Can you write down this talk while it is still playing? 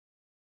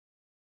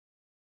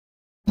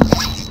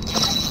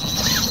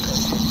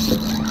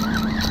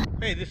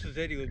Hey, this is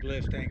Eddie with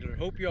Blessed Angler.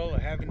 Hope you all are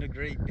having a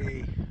great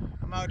day.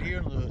 I'm out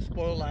here on the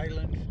Spoiled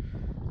Islands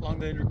along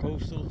the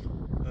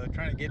Intercoastal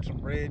trying to get some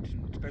reds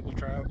and speckled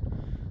trout.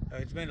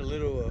 It's been a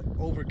little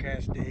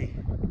overcast day.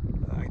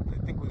 I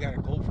think we got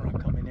a cold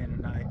front coming in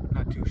tonight.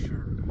 Not too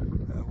sure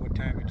what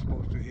time it's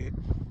supposed to hit.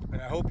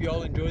 But I hope you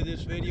all enjoy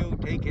this video.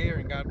 Take care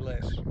and God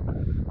bless.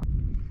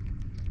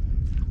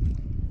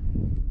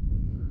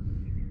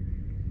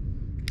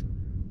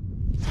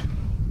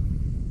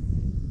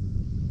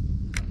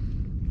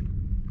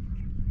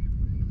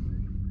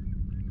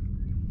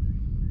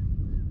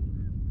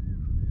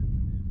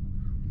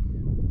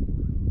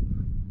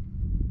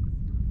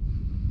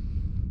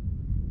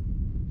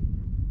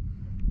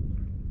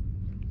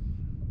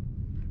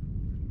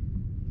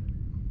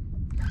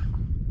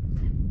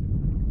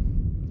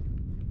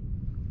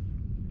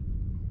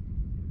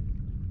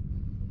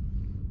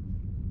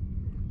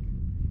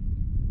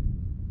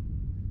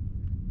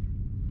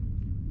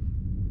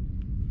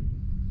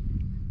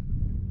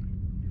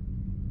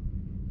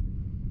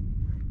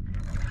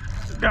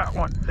 Got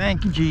one.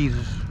 Thank you,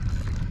 Jesus.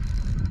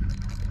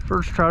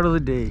 First trout of the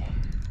day.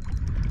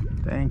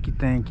 Thank you,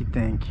 thank you,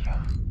 thank you.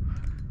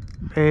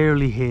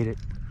 Barely hit it.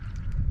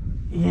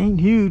 He ain't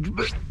huge,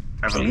 but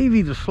I believe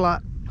he's a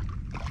slot.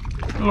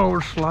 Lower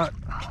slot.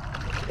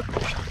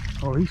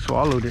 Oh, he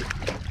swallowed it.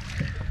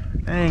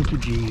 Thank you,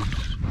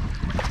 Jesus.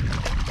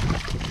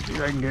 See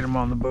if I can get him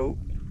on the boat.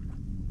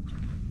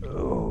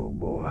 Oh,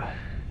 boy.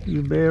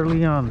 He's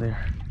barely on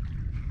there.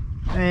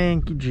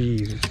 Thank you,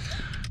 Jesus.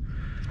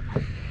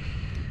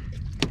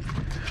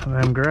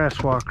 Them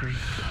grass walkers.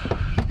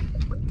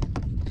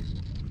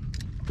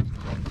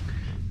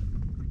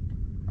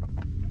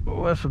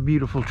 Oh, that's a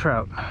beautiful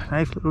trout.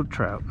 Nice little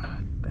trout.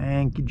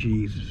 Thank you,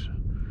 Jesus.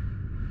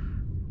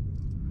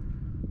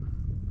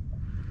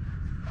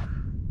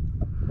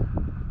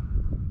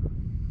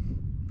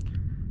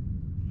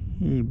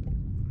 He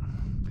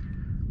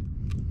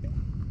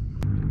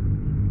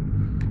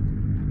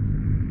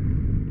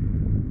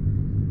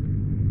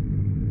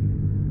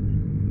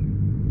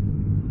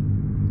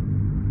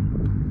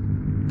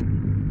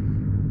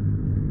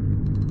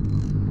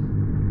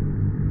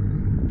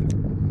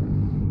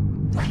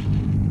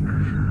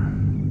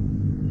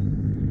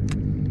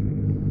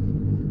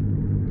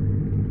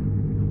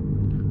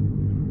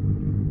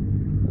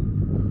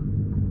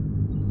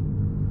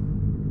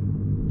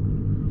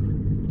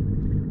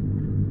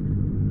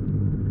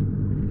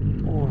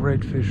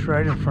redfish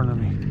right in front of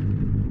me.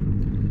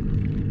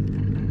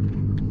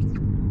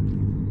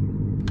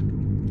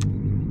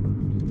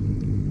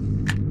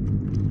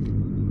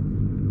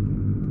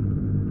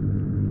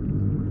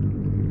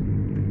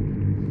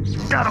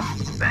 Got him.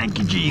 Thank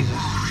you,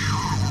 Jesus.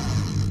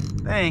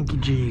 Thank you,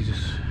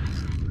 Jesus.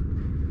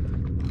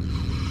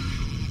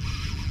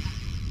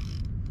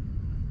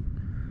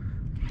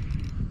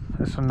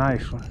 That's a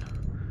nice one.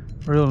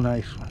 Real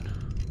nice one.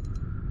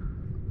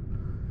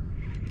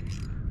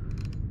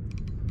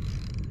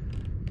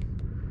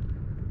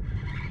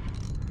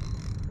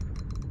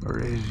 Where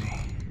is he?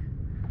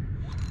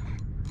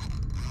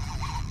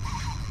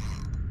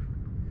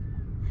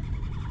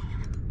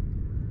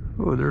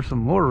 Oh, there's some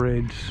more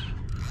reds.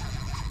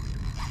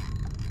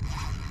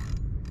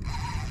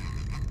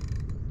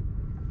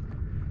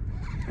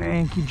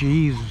 Thank you,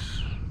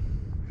 Jesus.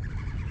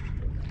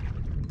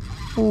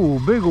 Oh,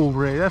 big old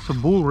red. That's a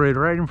bull red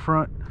right in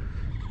front.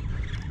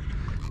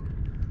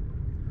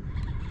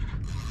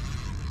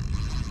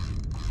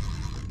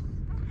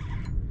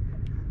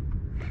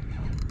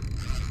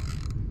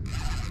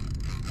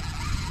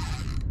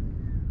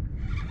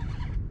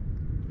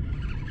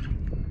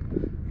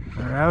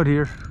 They're out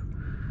here.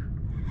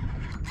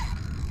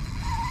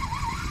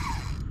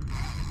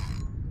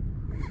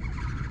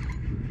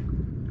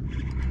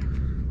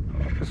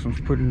 This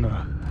one's putting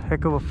a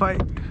heck of a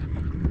fight.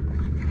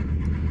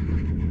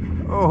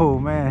 Oh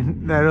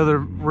man, that other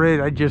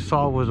red I just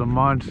saw was a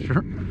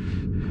monster.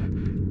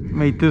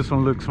 Made this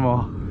one look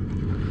small.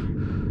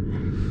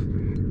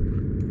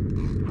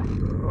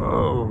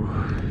 Oh,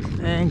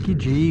 thank you,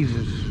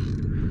 Jesus.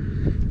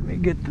 Let me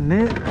get the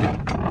net.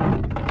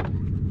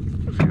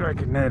 See if I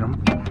can net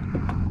him.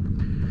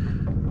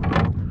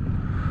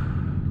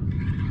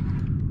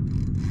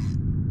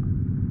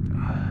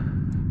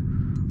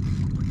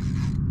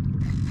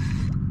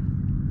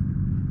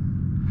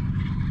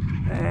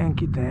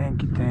 Thank you,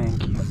 thank you,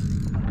 thank you.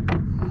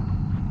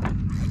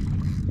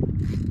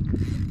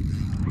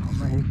 Oh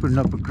man, he's putting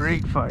up a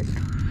great fight.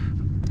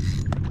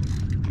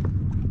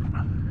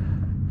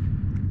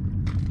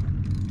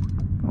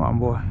 Come on,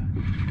 boy.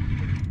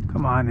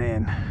 Come on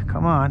in.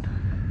 Come on.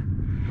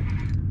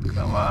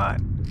 Come on.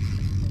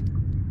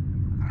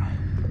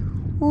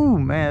 Ooh,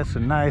 man, that's a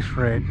nice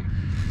red.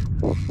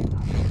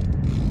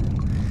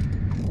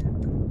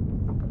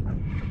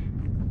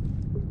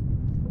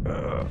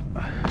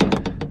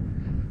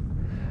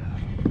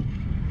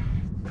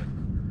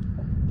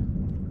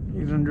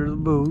 He's under the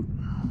boat.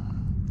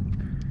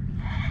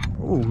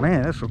 Oh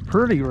man, that's a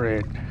pretty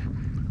red.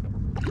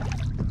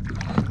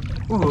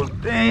 Oh,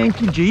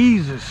 thank you,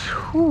 Jesus.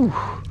 Whew.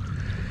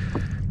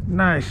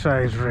 Nice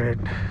size red.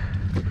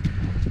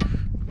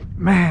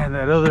 Man,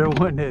 that other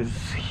one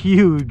is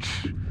huge.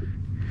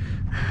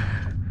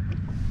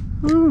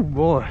 Oh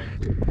boy.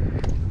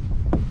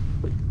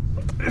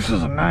 This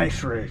is a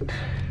nice red.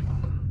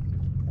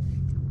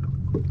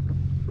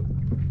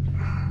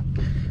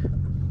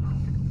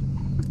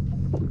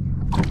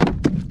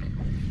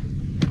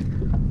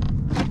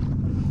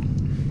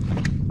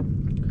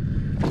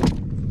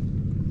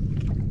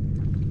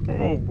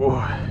 Oh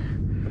boy.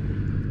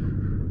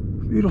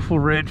 Beautiful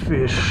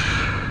redfish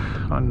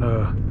on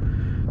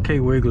the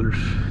K-Wigglers.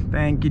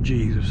 Thank you,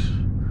 Jesus.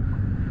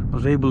 I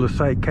was able to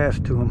sight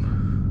cast to him.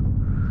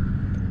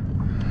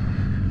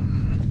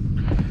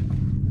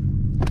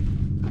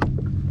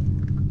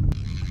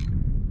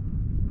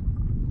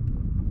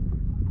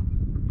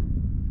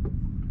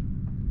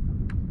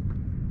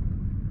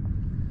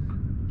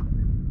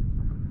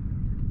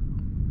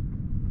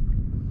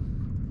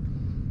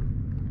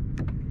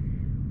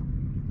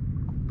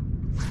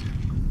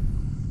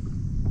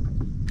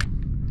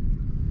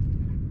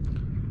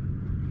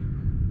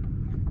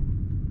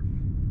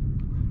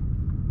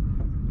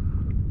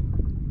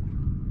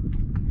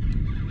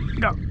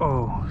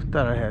 Oh,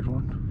 thought I had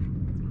one.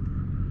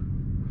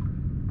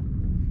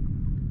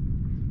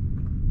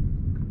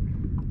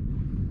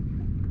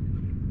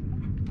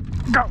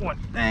 Got one.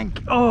 Thank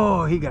you.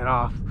 Oh, he got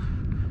off.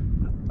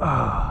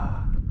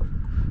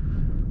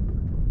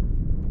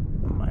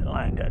 My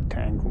line got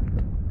tangled.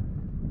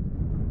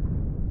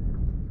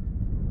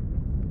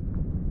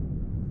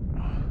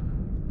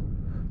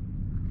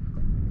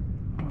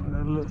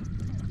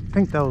 I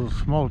think that was a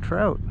small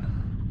trout.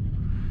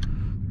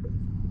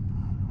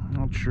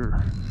 Not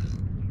sure.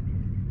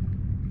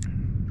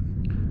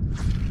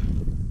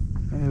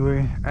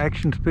 Anyway,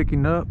 action's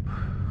picking up.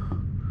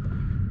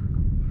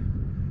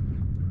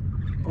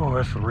 Oh,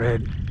 that's a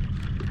red.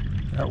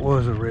 That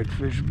was a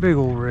redfish. Big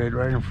old red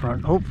right in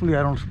front. Hopefully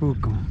I don't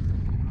spook him.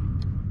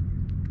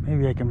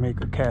 Maybe I can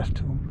make a cast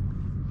to him.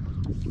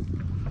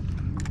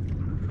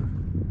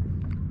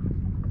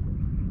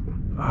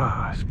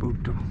 Ah, I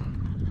spooked him.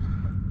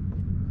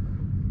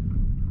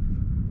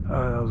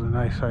 Oh, that was a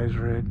nice size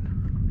red.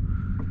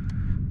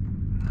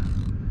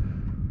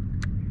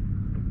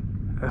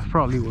 That's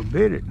probably what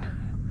bit it.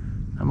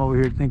 I'm over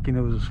here thinking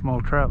it was a small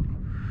trout.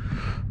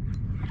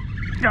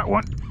 Got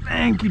one.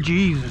 Thank you,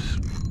 Jesus.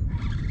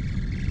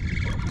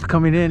 It's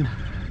coming in.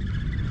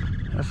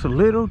 That's a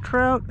little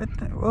trout.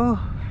 Well,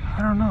 I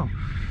don't know.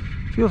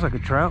 Feels like a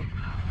trout.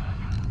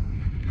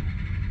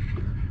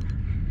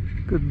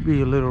 Could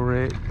be a little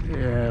red.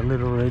 Yeah, a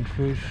little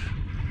redfish.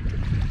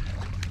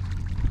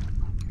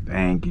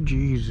 Thank you,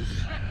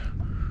 Jesus.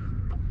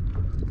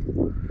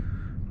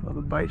 Well,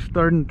 the bite's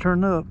starting to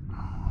turn up.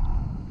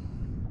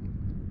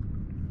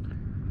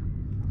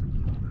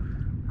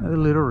 A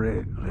little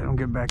red. Let them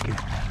get back in.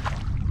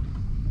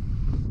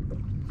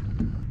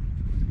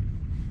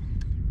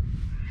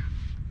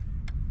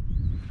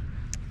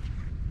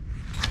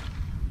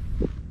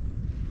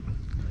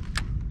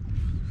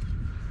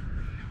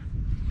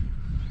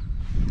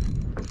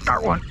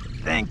 Got one.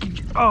 Thank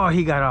you. Oh,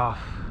 he got off.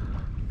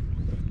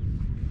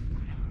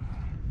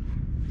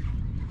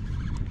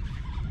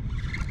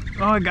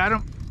 Oh, I got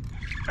him.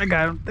 I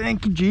got him.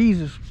 Thank you,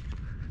 Jesus.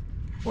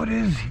 What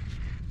is he?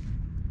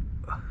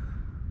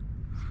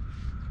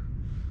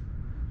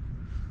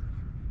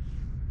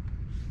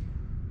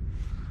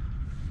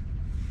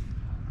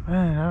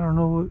 Man, I don't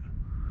know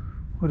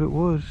what it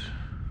was,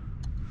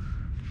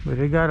 but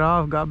it got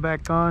off, got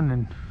back on,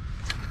 and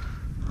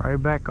right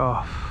back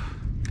off.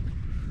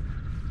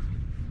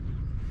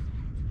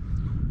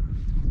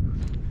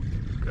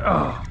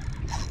 Oh,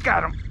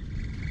 got him.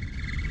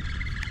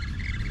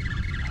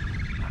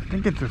 I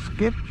think it's a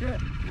skipjack.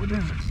 What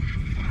is it?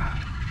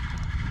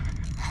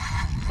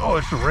 Oh,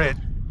 it's a red.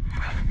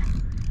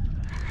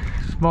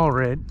 Small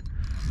red.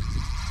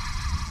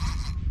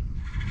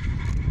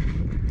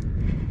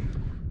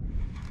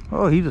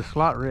 Oh, he's a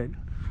slot red.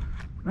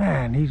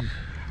 Man, he's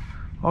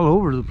all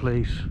over the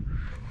place.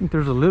 I think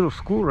there's a little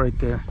school right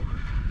there.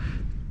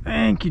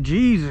 Thank you,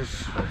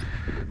 Jesus.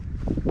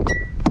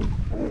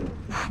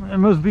 There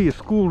must be a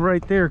school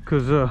right there,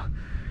 because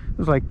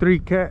there's like 3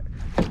 cat.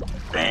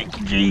 Thank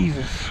you,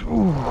 Jesus.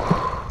 Ooh.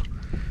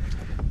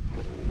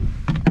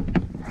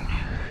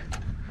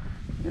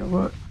 You know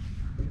what?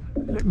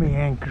 Let me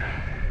anchor.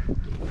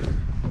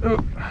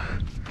 Oh.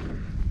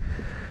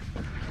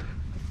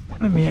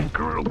 Let me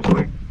anchor real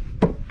quick.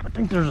 I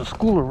think there's a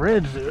school of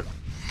reds there.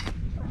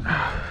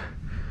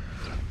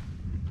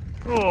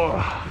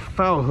 Oh,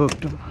 foul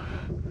hooked him.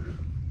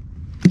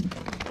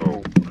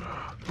 Oh.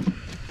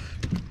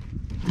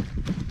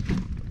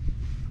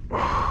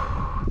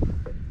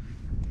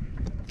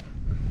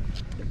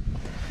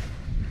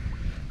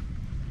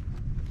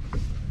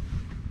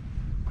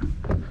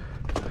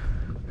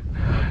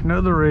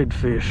 Another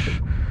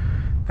redfish.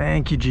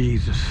 Thank you,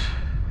 Jesus.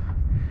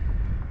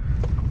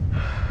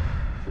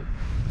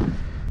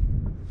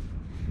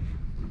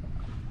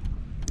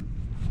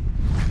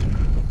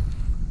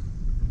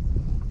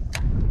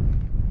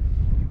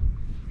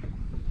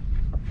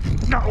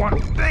 Got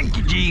one. Thank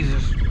you,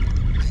 Jesus.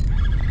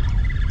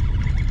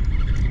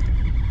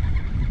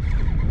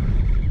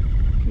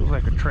 Feels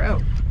like a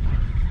trout.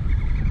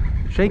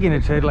 Shaking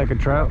its head like a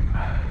trout.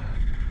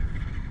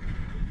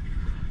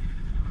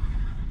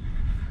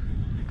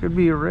 Could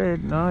be a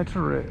red. No, it's a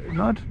red.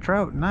 No, it's a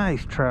trout.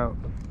 Nice trout.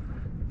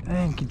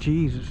 Thank you,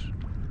 Jesus.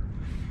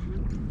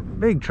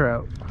 Big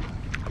trout.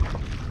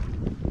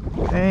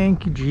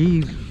 Thank you,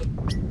 Jesus.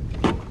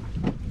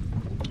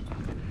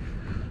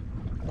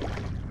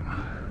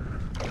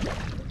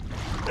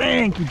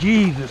 Thank you,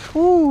 Jesus.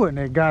 Woo, and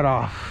it got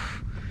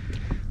off.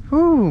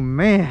 Ooh,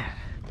 man.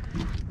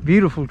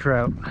 Beautiful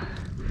trout.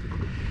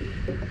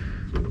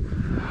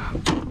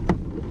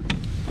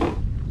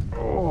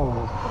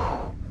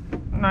 Oh,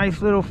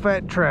 nice little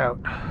fat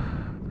trout.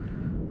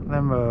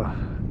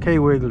 Them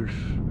K-Wigglers.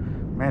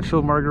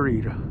 Mansfield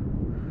Margarita.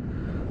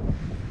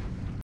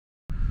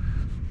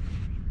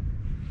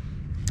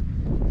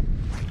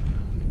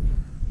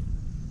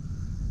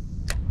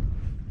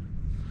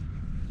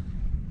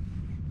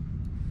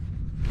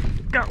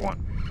 Got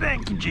one.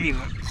 Thank you,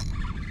 Jesus.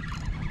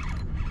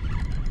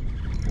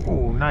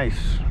 Oh,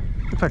 nice.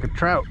 Looks like a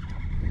trout.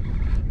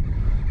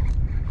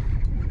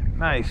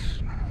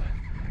 Nice.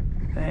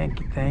 Thank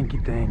you, thank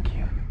you, thank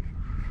you.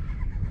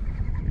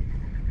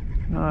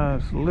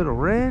 It's a little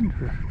red.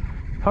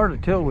 Hard to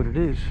tell what it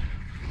is.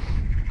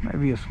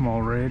 Maybe a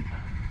small red.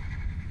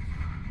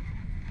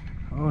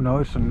 Oh no,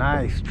 it's a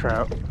nice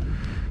trout.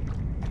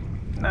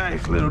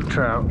 Nice little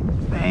trout.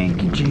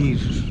 Thank you,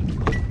 Jesus.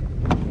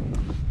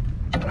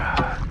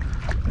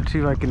 Let's see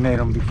if I can net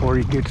him before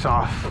he gets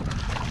off.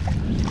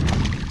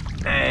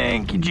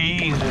 Thank you,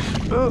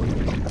 Jesus. Oh,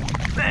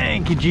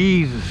 thank you,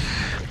 Jesus.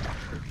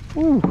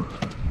 Woo.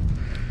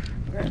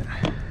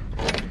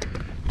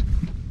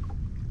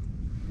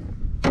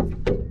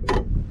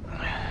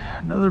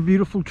 Another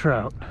beautiful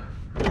trout.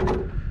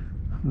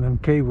 And them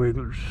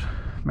K-Wigglers.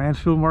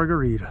 Mansfield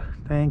Margarita.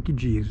 Thank you,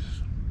 Jesus.